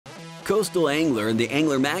Coastal Angler and the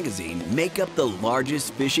Angler magazine make up the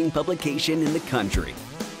largest fishing publication in the country.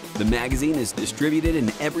 The magazine is distributed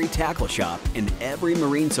in every tackle shop and every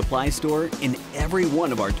marine supply store in every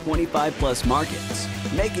one of our 25+ markets,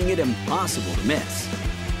 making it impossible to miss.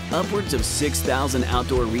 Upwards of 6,000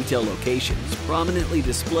 outdoor retail locations prominently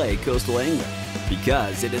display Coastal Angler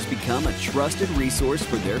because it has become a trusted resource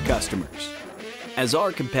for their customers. As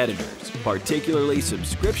our competitors, particularly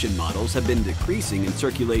subscription models, have been decreasing in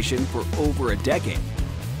circulation for over a decade,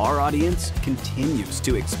 our audience continues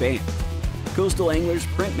to expand. Coastal Angler's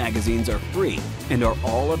print magazines are free and are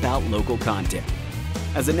all about local content.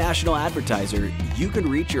 As a national advertiser, you can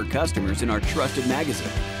reach your customers in our trusted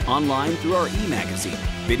magazine, online through our e-magazine,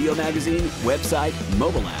 video magazine, website,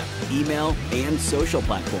 mobile app, email, and social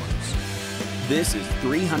platforms. This is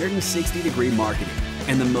 360-degree marketing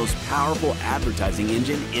and the most powerful advertising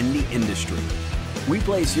engine in the industry. We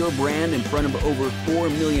place your brand in front of over 4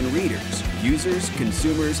 million readers, users,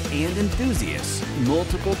 consumers, and enthusiasts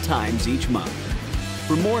multiple times each month.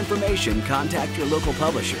 For more information, contact your local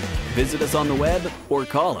publisher, visit us on the web, or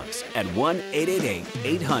call us at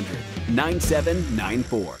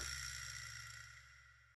 1-888-800-9794.